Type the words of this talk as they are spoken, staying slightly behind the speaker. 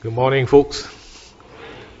Good morning, folks.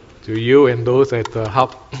 To you and those at the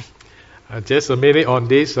hub. Just a minute on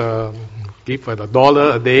this. Give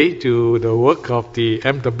 $1 a day to the work of the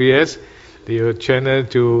MWS. The channel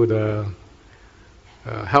to the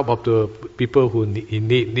help of the people who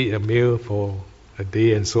need a meal for a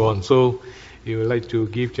day and so on. So, you would like to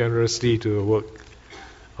give generously to the work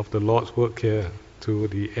of the Lord's work here to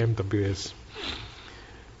the MWS.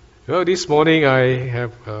 Well, this morning I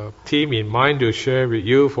have a theme in mind to share with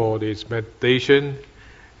you for this meditation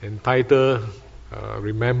entitled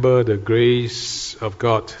Remember the Grace of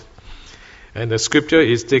God. And the scripture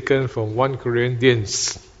is taken from 1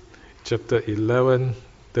 Corinthians chapter 11,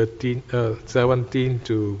 17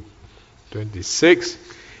 to 26,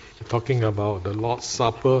 talking about the Lord's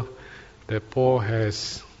Supper that Paul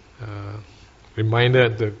has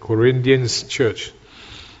reminded the Corinthians church.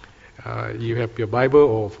 You have your Bible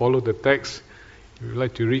or follow the text. If you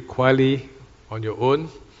like to read quietly on your own,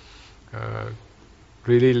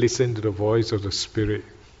 really listen to the voice of the Spirit.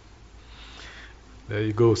 There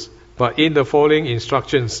it goes. But in the following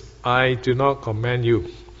instructions, I do not command you.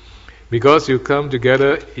 Because you come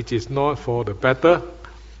together, it is not for the better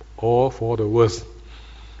or for the worse.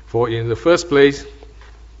 For in the first place,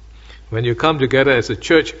 when you come together as a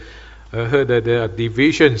church, I heard that there are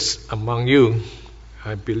divisions among you.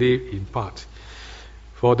 I believe in part.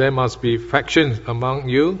 For there must be factions among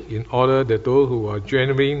you in order that those who are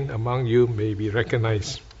genuine among you may be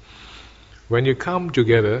recognized. When you come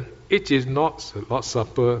together, it is not the Lord's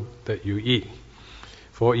Supper that you eat.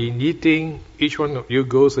 For in eating, each one of you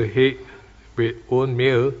goes ahead with own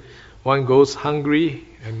meal. One goes hungry,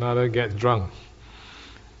 another gets drunk.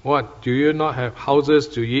 What, do you not have houses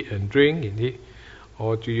to eat and drink in it?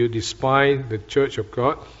 Or do you despise the church of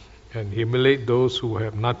God and humiliate those who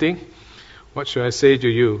have nothing? What shall I say to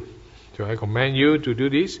you? Shall I command you to do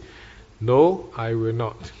this? No, I will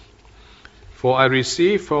not. For I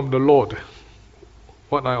received from the Lord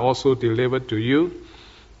what I also delivered to you,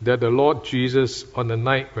 that the Lord Jesus, on the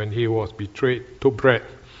night when he was betrayed, took bread.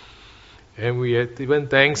 And we had given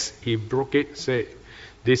thanks, he broke it, said,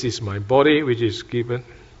 "This is my body which is given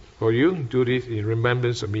for you. Do this in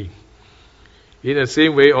remembrance of me." In the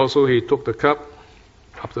same way also he took the cup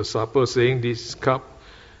after supper, saying, "This cup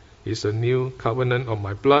is a new covenant of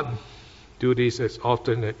my blood. Do this as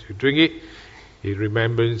often as you drink it in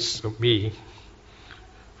remembrance of me.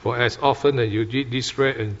 For as often as you eat this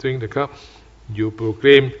bread and drink the cup, you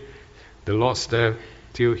proclaim the Lord's death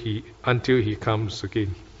until he comes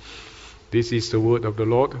again." This is the word of the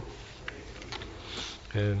Lord.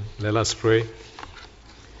 And let us pray.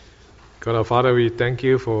 God our Father, we thank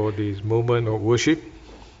you for this moment of worship.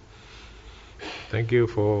 Thank you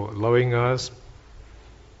for allowing us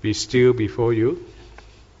be still before you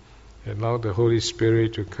and allow the Holy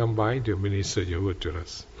Spirit to come by to minister your word to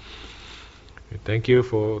us. We thank you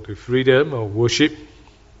for the freedom of worship,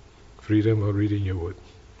 freedom of reading your word.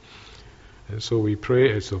 And so we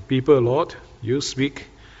pray as a people, Lord, you speak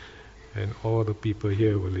and all the people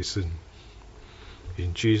here will listen.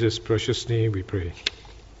 In Jesus' precious name we pray.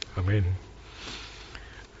 Amen.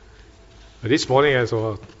 This morning as I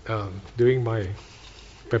was doing my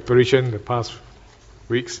preparation the past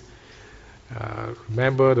weeks,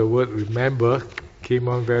 remember, the word remember came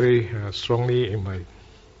on very strongly in my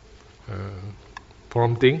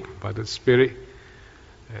prompting by the Spirit.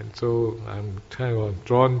 And so I'm kind of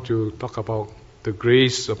drawn to talk about the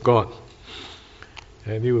grace of God.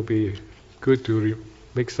 And it will be good to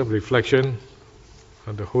make some reflection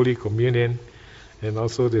on the Holy Communion and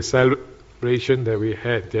also the celebration that we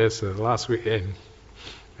had just last weekend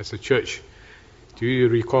as a church. Do you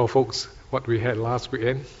recall, folks, what we had last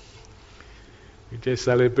weekend? We just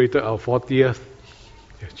celebrated our 40th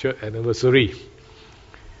church anniversary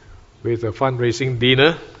with a fundraising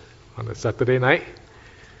dinner on a Saturday night.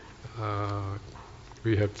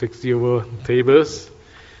 We have 60 over tables,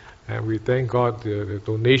 and we thank God the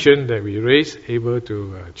donation that we raised, able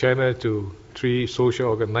to channel to 3 social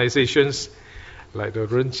organizations like the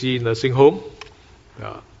Renchi Nursing Home,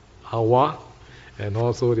 AWA, and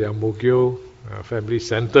also the Ang Mo Kio Family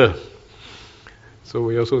Center. So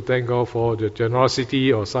we also thank God for the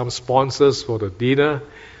generosity of some sponsors for the dinner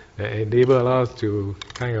that enable us to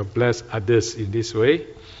kind of bless others in this way.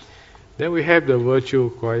 Then we have the virtual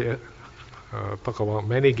choir, talk about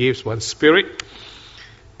many gifts, one spirit.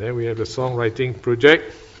 Then we have the songwriting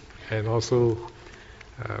project, and also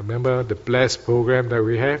remember the blessed program that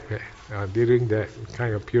we have during that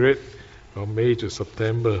kind of period from May to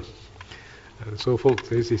September. And so folks,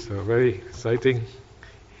 this is a very exciting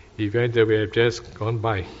event that we have just gone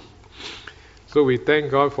by. So we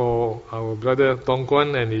thank God for our brother Tong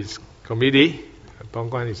Kwan and his committee Tong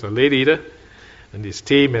Guan is a lay leader, and his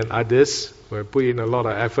team and others will put in a lot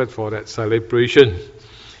of effort for that celebration.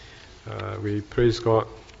 We praise God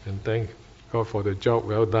and thank God for the job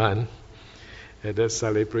well done at that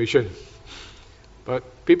celebration.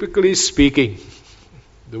 But biblically speaking,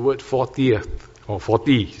 the word 40th or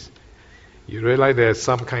 40s, you realize there's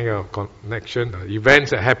some kind of connection,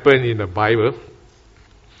 events that happen in the Bible.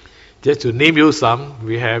 Just to name you some,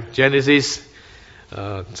 we have Genesis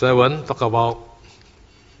 7, talk about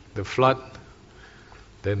the flood,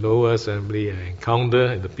 the Noah's family encounter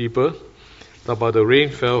and the people. Talk about the rain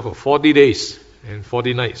fell for 40 days and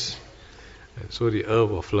 40 nights, and so the earth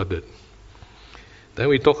was flooded. Then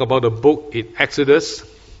we talk about the book in Exodus,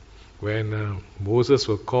 when Moses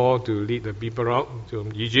was called to lead the people out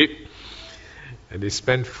from Egypt, and they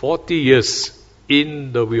spent 40 years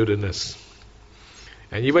in the wilderness.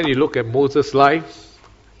 And even you look at Moses' life,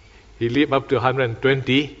 he lived up to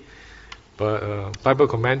 120, but Bible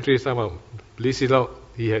commentaries somehow list it out.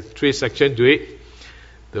 He had 3 sections to it.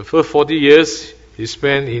 The first 40 years he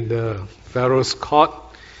spent in the Pharaoh's court,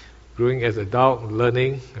 growing as a adult,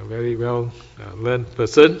 learning, a very well learned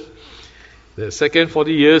person. The second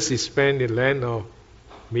 40 years he spent in the land of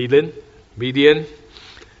Midian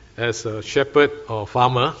as a shepherd or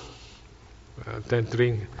farmer,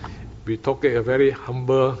 tendering. We took a very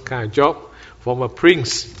humble kind of job, from a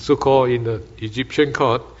prince, so-called in the Egyptian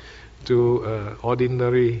court, to an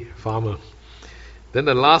ordinary farmer. Then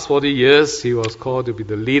the last 40 years he was called to be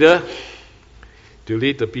the leader, to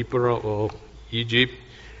lead the people out of Egypt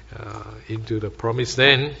into the promised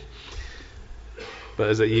land. But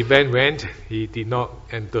as the event went, he did not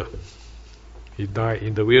enter. He died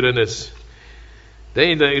in the wilderness.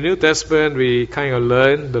 Then in the New Testament we kind of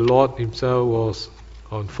learn the Lord himself was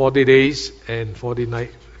on 40 days and 40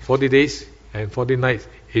 nights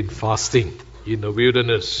in fasting in the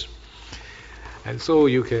wilderness. And so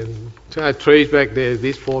you can try to trace back there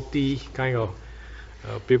this 40 kind of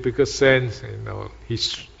biblical sense and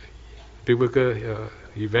his biblical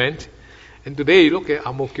event. And today you look at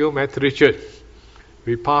Ang Mo Kio Methodist Church,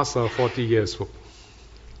 we passed 40 years.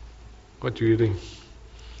 What do you think?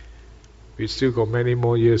 We still got many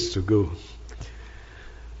more years to go.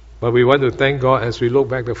 But we want to thank God as we look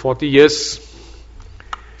back the 40 years.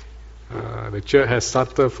 The church has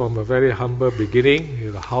started from a very humble beginning,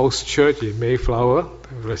 in a house church in Mayflower,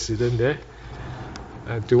 resident there,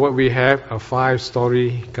 and to what we have, a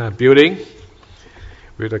 5-story kind of building,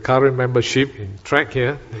 with the current membership in track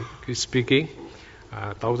here, speaking,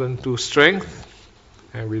 1,002 strength,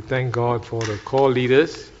 and we thank God for the core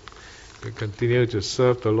leaders who continue to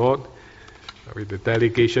serve the Lord with the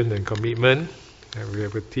dedication and commitment, and we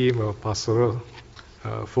have a team of pastoral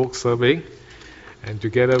folks serving. And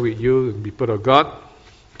together with you, people of God,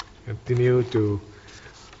 continue to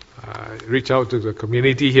reach out to the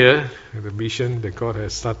community here, and the mission that God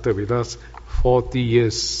has started with us 40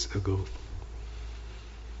 years ago.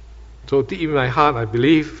 So deep in my heart, I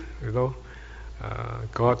believe,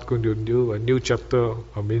 God going to do a new chapter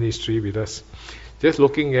of ministry with us. Just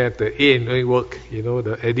looking at the A&A work,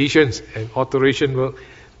 the additions and alteration work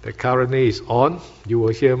that currently is on. You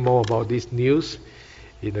will hear more about this news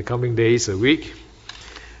in the coming days, a week.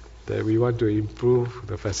 That we want to improve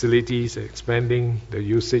the facilities, expanding the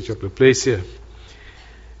usage of the place here.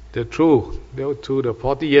 Through the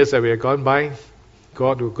 40 years that we have gone by,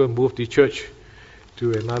 God will go and move the church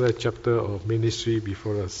to another chapter of ministry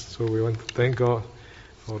before us. So we want to thank God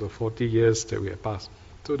for the 40 years that we have passed.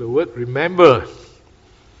 So the word remember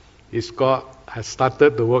is God has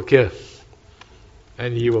started the work here,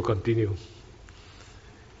 and He will continue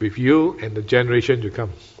with you and the generation to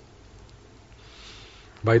come.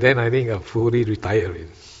 By then, I think I'm fully retired.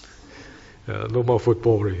 No more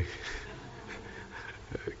football. Really.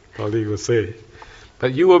 Colleague will say.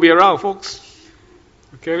 But you will be around, folks.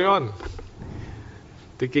 Carry on.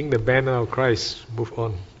 Taking the banner of Christ, move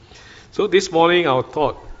on. So this morning, our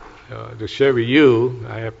thought to share with you,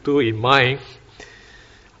 I have 2 in mind.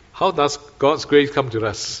 How does God's grace come to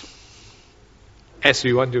us as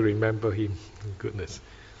we want to remember Him? Goodness.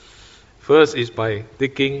 First is by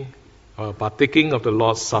partaking of the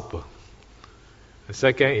Lord's Supper. The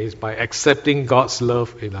second is by accepting God's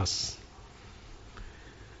love in us.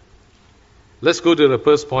 Let's go to the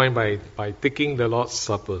first point by taking the Lord's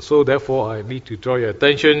Supper. So therefore, I need to draw your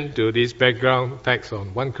attention to this background text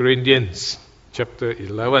on 1 Corinthians chapter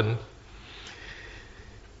 11.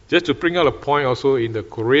 Just to bring out a point also in the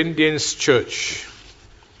Corinthians church.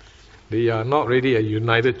 They are not really a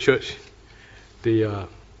united church. They are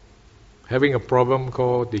having a problem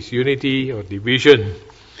called disunity or division,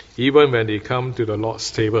 even when they come to the Lord's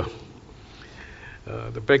table.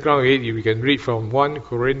 The background of it, you can read from 1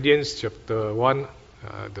 Corinthians chapter 1,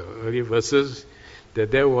 the early verses,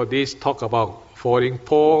 that there were this talk about following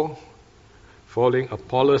Paul, following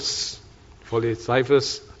Apollos, following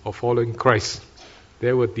Cephas, or following Christ.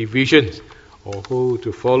 There were divisions of who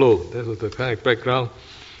to follow. That was the kind of background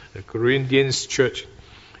the Corinthians church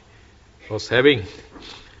was having.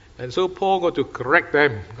 And so Paul got to correct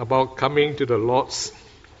them about coming to the Lord's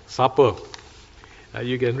Supper.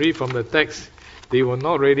 You can read from the text, they were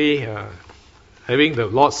not really having the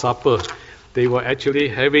Lord's Supper. They were actually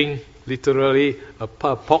having literally a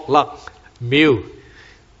potluck meal.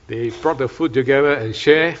 They brought the food together and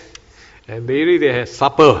shared, and they had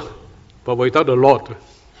supper, but without the Lord.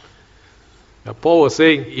 Now Paul was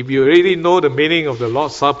saying, if you really know the meaning of the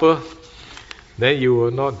Lord's Supper, then you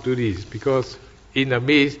will not do this, because in the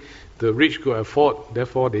midst, the rich could afford,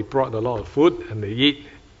 therefore they brought a lot of food and they eat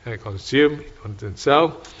and consume on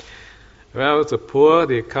themselves. Well, the poor,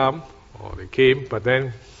 they come, or they came, but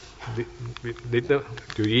then little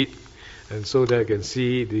to eat, and so they can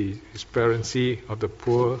see the transparency of the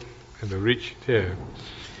poor and the rich there.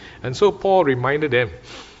 And so Paul reminded them,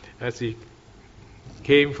 as he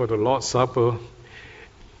came for the Lord's Supper,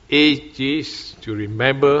 it is to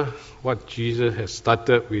remember what Jesus has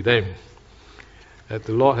started with them. That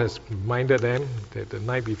the Lord has reminded them that the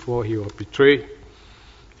night before he was betrayed,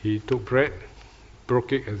 he took bread,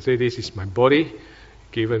 broke it, and said, "This is my body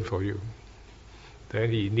given for you."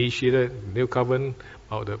 Then he initiated the new covenant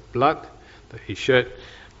of the blood that he shed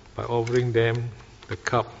by offering them the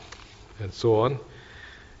cup and so on.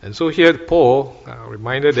 And so here Paul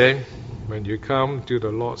reminded them, when you come to the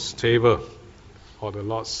Lord's table or the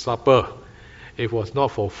Lord's Supper, it was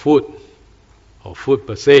not for food or food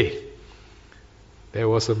per se. There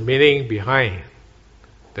was a meaning behind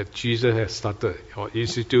that Jesus has started or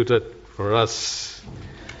instituted for us.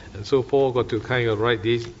 And so Paul got to kind of write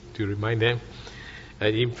this to remind them.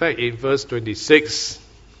 And in fact, in verse 26,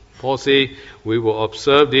 Paul says, we will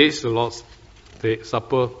observe this, the Lord's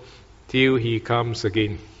Supper, till he comes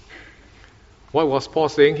again. What was Paul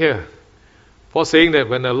saying here? Paul saying that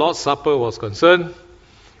when the Lord's Supper was concerned,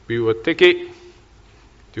 we will take it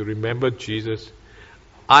to remember Jesus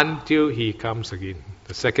until he comes again,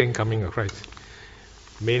 the second coming of Christ.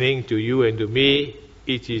 Meaning to you and to me,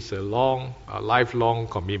 it is a lifelong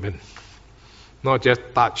commitment. Not just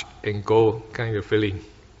touch and go kind of feeling,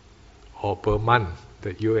 or per month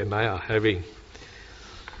that you and I are having.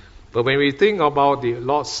 But when we think about the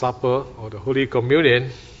Lord's Supper or the Holy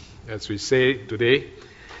Communion, as we say today,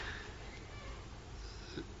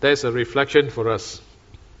 there's a reflection for us.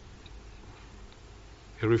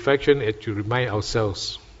 A reflection is to remind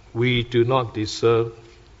ourselves we do not deserve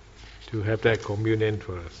to have that communion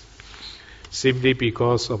for us, simply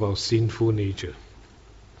because of our sinful nature.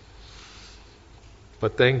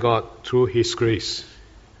 But thank God, through His grace,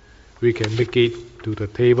 we can make it to the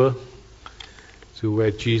table, to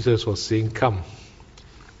where Jesus was saying, "Come,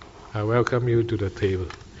 I welcome you to the table."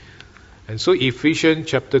 And so Ephesians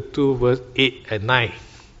chapter 2 verse 8 and 9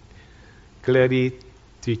 clearly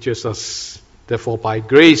teaches us, "Therefore by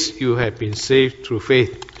grace you have been saved through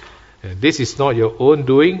faith. And this is not your own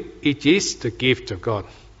doing, it is the gift of God."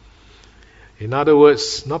 In other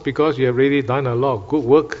words, not because you have really done a lot of good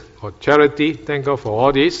work or charity, thank God for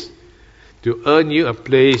all this, to earn you a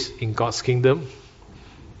place in God's kingdom,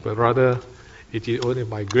 but rather it is only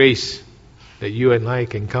by grace that you and I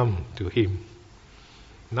can come to Him.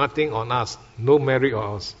 Nothing on us, no merit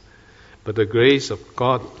on us, but the grace of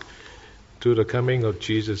God through the coming of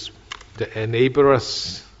Jesus that enable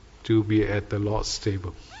us to be at the Lord's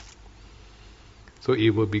table. So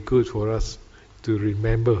it will be good for us to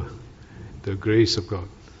remember the grace of God.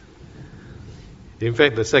 In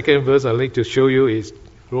fact, the second verse I'd like to show you is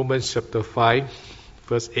Romans chapter 5,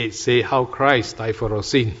 verse 8 say, "How Christ died for our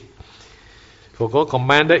sin. For God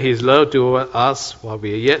commanded His love toward us while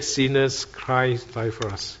we are yet sinners, Christ died for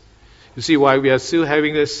us." You see, while we are still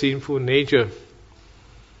having a sinful nature,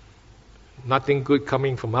 nothing good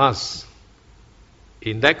coming from us,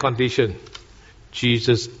 in that condition,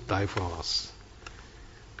 Jesus died for us.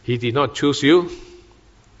 He did not choose you,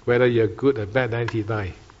 whether you're good or bad, then He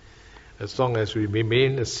died. As long as we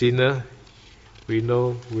remain a sinner, we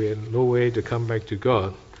know we have no way to come back to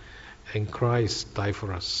God, and Christ died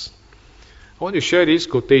for us. I want to share this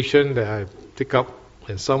quotation that I pick up,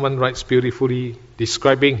 and someone writes beautifully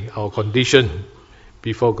describing our condition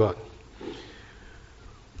before God,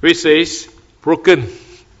 which says, "Broken,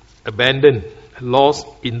 abandoned, lost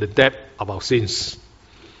in the depth of our sins.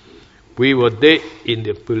 We were dead in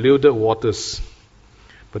the polluted waters,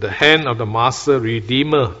 but the hand of the Master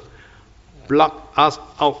Redeemer plucked us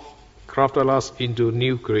out crafted us into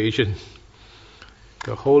new creation.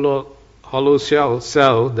 The hollow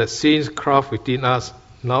cell that since craft within us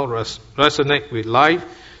now resonate with life,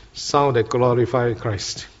 sound that glorify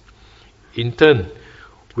Christ. In turn,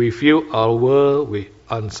 we fill our world with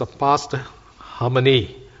unsurpassed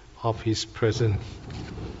harmony of His presence.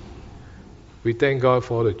 We thank God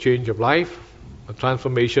for the change of life, a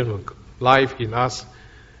transformation of life in us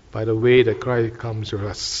by the way that Christ comes to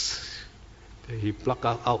us. He plucked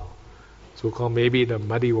us out, so-called maybe the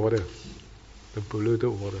muddy water, the polluted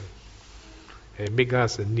water, and make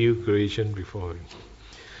us a new creation before Him.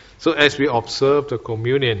 So as we observe the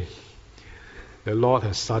communion the Lord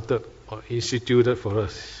has started or instituted for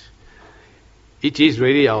us, it is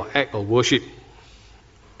really our act of worship,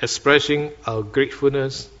 expressing our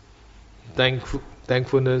gratefulness,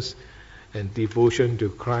 thankfulness, and devotion to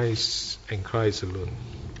Christ and Christ alone.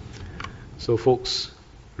 So folks,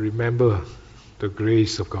 remember the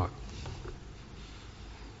grace of God.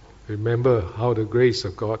 Remember how the grace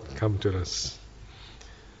of God come to us.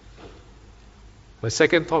 My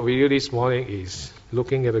second thought with you this morning is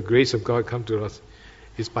looking at the grace of God come to us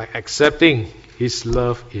is by accepting His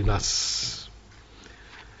love in us.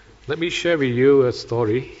 Let me share with you a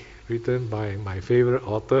story written by my favorite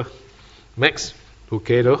author, Max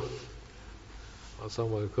Lucado, or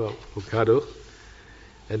someone called Lucado,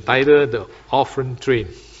 entitled The Orphan Train.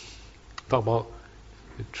 Talk about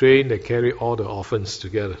the train that carry all the orphans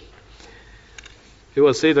together. It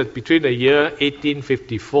was said that between the year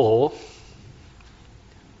 1854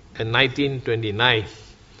 and 1929,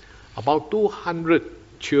 about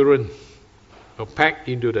 200 children were packed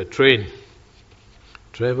into the train,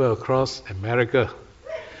 travel across America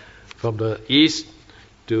from the east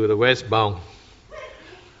to the west bound.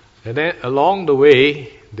 And then along the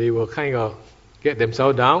way, they will kind of get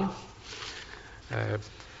themselves down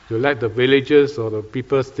to let the villagers or the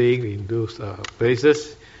people staying in those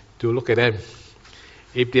places to look at them.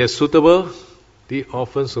 If they are suitable, the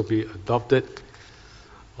orphans will be adopted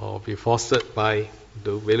or be fostered by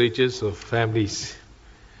the villagers or families.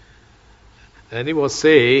 And it was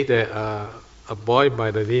said that a boy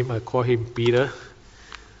by the name, I call him Peter,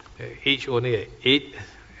 age only 8,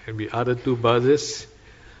 and the other two brothers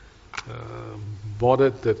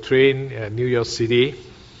boarded the train at New York City.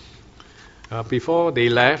 Before they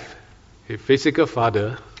left, a physical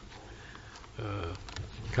father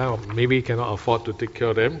kind of maybe cannot afford to take care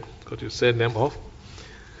of them, got to send them off,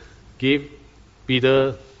 give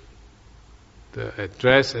Peter the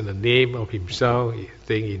address and the name of himself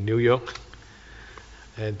staying in New York,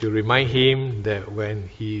 and to remind him that when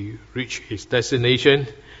he reached his destination,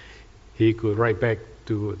 he could write back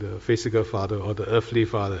to the physical father or the earthly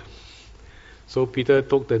father. So Peter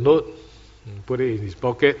took the note and put it in his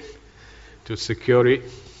pocket to secure it.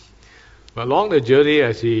 But along the journey,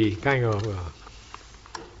 as he kind of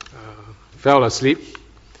fell asleep,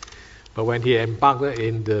 but when he embarked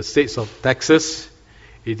in the states of Texas,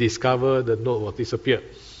 he discovered the note was disappeared.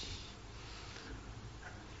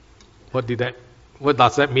 What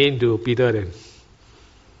does that mean to Peter then?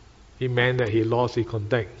 It meant that he lost his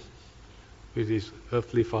contact with his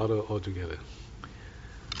earthly father altogether.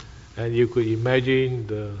 And you could imagine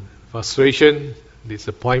the frustration,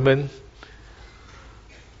 disappointment,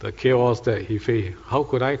 the chaos that he faced. How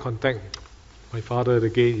could I contact my father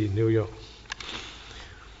again in New York?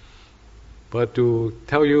 But to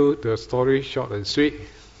tell you the story short and sweet,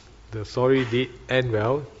 the story did end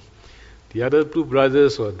well. The other two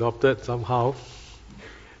brothers were adopted somehow,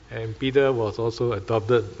 and Peter was also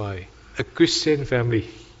adopted by a Christian family.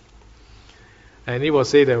 And it was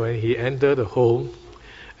said that when he entered the home,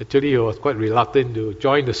 actually he was quite reluctant to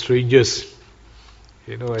join the strangers.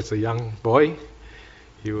 You know, as a young boy,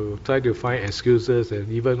 he will try to find excuses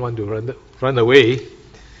and even want to run away.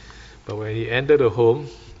 But when he entered the home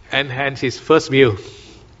and had his first meal,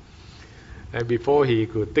 and before he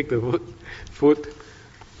could take the food,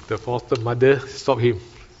 the foster mother stopped him.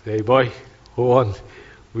 Say, "Hey boy, hold on,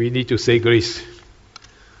 we need to say grace."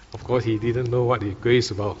 Of course, he didn't know what the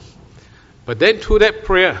grace about. But then through that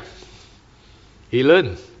prayer, he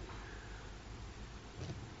learned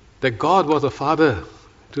that God was a father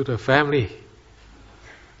to the family,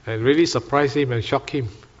 and really surprised him and shocked him,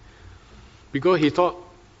 because he thought,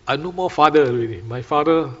 "I'm no more father already. My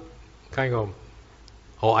father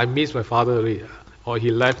or I miss my father already, or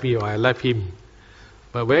he left me, or I left him.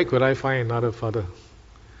 But where could I find another father?"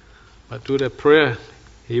 But through that prayer,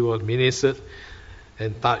 he was ministered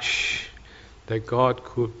and touched that God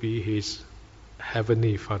could be his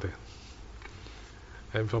heavenly Father.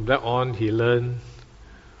 And from that on, he learned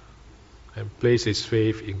and placed his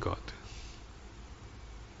faith in God.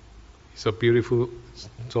 It's a beautiful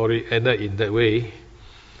story ended in that way.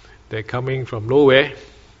 They're coming from nowhere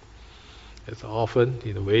as an orphan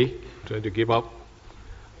in a way, trying to give up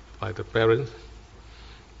by the parents.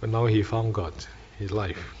 But now he found God, his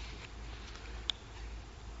life.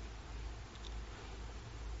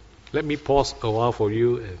 Let me pause a while for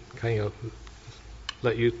you and kind of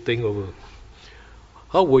let you think over.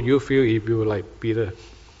 How would you feel if you were like Peter?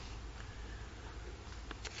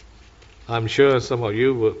 I'm sure some of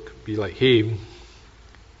you would be like him.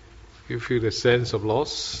 You feel the sense of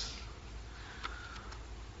loss,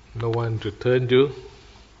 no one to turn to.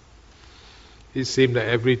 It seemed that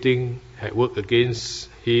everything had worked against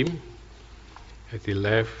him as he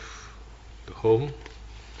left the home,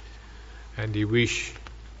 and he wished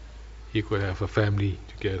he could have a family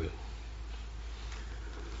together.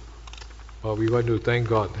 But we want to thank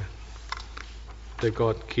God that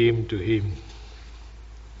God came to him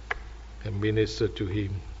and ministered to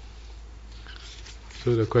him.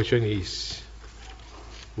 So the question is,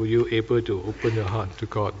 were you able to open your heart to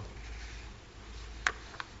God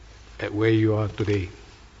at where you are today?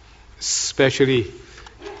 Especially,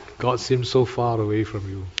 God seems so far away from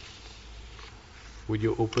you. Would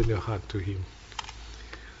you open your heart to him?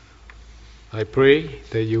 I pray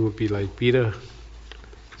that you will be like Peter,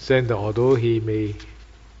 saying that although he may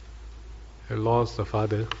have lost the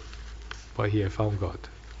father, but he had found God,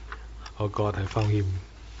 or God had found him.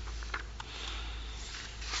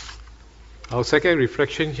 Our second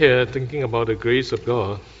reflection here, thinking about the grace of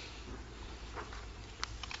God,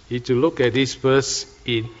 is to look at this verse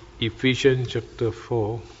in Ephesians chapter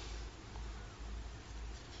 4,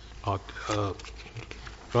 or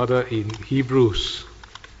rather in Hebrews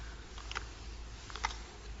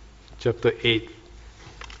chapter 8,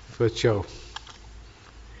 verse 12.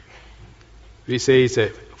 It says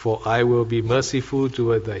that, "For I will be merciful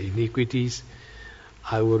toward thy iniquities,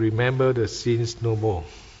 I will remember the sins no more."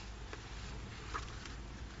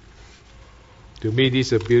 To me, this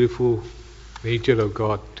is a beautiful nature of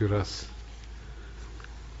God to us.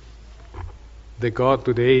 That God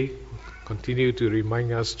today continue to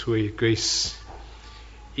remind us through His grace.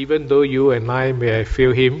 Even though you and I may have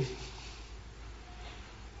failed Him,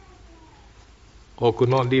 or could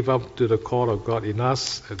not live up to the call of God in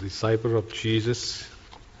us as a disciple of Jesus,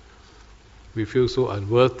 we feel so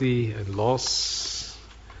unworthy and lost.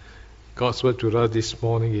 God's word to us this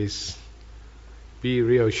morning is, be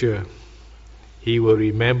reassured, He will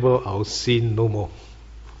remember our sin no more.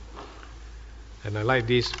 And I like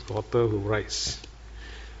this author who writes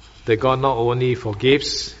that God not only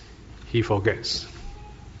forgives, He forgets.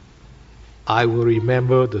 I will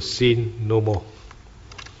remember the sin no more.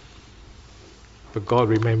 But God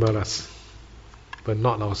remembers us, but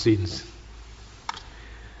not our sins.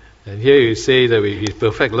 And here you say that with His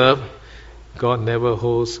perfect love, God never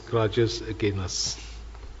holds grudges against us.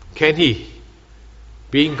 Can He?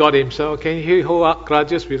 Being God Himself, can He hold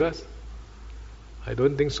grudges with us? I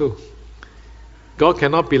don't think so. God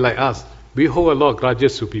cannot be like us. We hold a lot of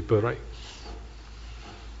grudges to people, right?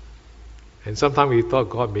 And sometimes we thought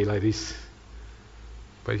God be like this.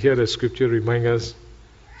 But here the scripture reminds us,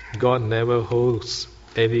 God never holds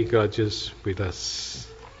any grudges with us.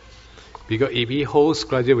 Because if He holds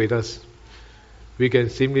grudges with us, we can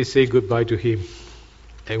simply say goodbye to Him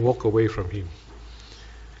and walk away from Him.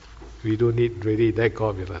 We don't need really that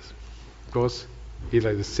God with us, because He's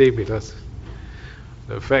like the same with us.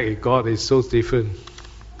 The fact that God is so different.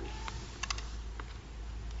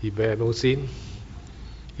 He bear no sin,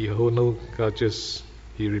 He hold no grudges,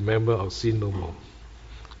 He remember our sin no more.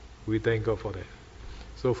 We thank God for that.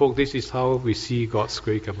 So folks, this is how we see God's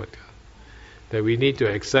grace come about. That we need to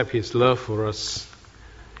accept His love for us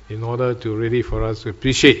in order to really for us to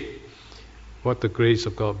appreciate what the grace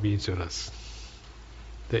of God means to us.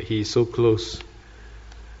 That He is so close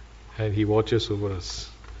and He watches over us.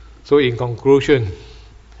 So in conclusion,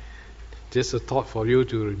 just a thought for you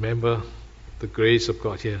to remember the grace of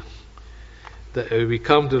God here. That when we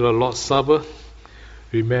come to the Lord's Supper,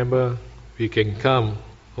 remember we can come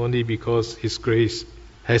only because His grace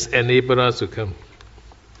has enabled us to come.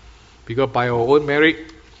 Because by our own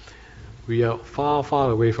merit, we are far,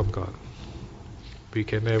 far away from God. We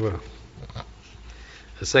can never.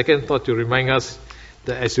 The second thought to remind us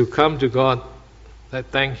that as you come to God, let's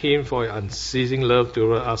thank Him for His unceasing love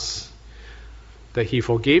toward us. That He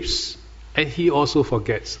forgives and He also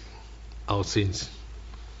forgets our sins.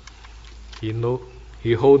 He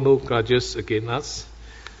holds no grudges against us.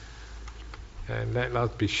 And let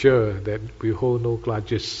us be sure that we hold no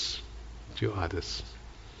grudges to others.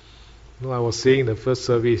 You know, I was saying in the first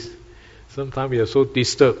service, sometimes we are so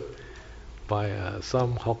disturbed by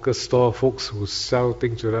some hawker store folks who sell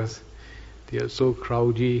things to us. They are so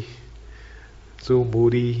crowdy, so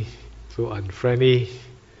moody, so unfriendly.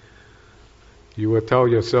 You will tell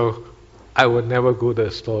yourself, I will never go to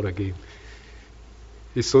the store again.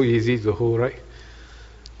 It's so easy to hold, right?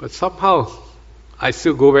 But somehow, I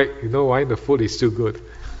still go back. You know why? The food is still good.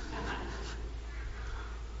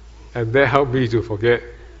 And that helped me to forget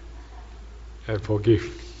and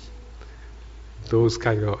forgive those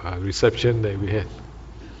kind of reception that we had.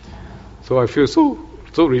 So I feel so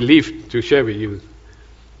relieved to share with you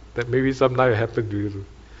that maybe sometime it happened to you.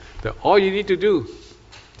 That all you need to do,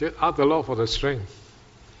 just ask the Lord for the strength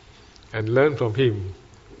and learn from Him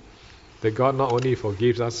that God not only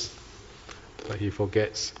forgives us, but He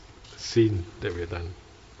forgets the sin that we've done.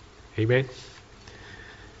 Amen?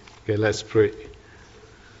 Okay, let's pray.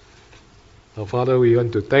 Our Father, we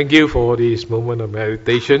want to thank You for this moment of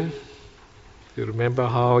meditation. To remember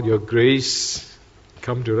how Your grace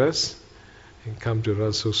come to us, and come to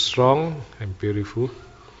us so strong and beautiful.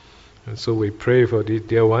 And so we pray for these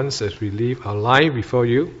dear ones as we live our life before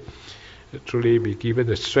You, to truly be given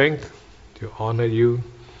the strength to honor You,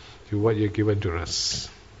 to what You've given to us.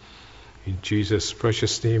 In Jesus'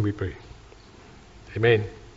 precious name we pray. Amen.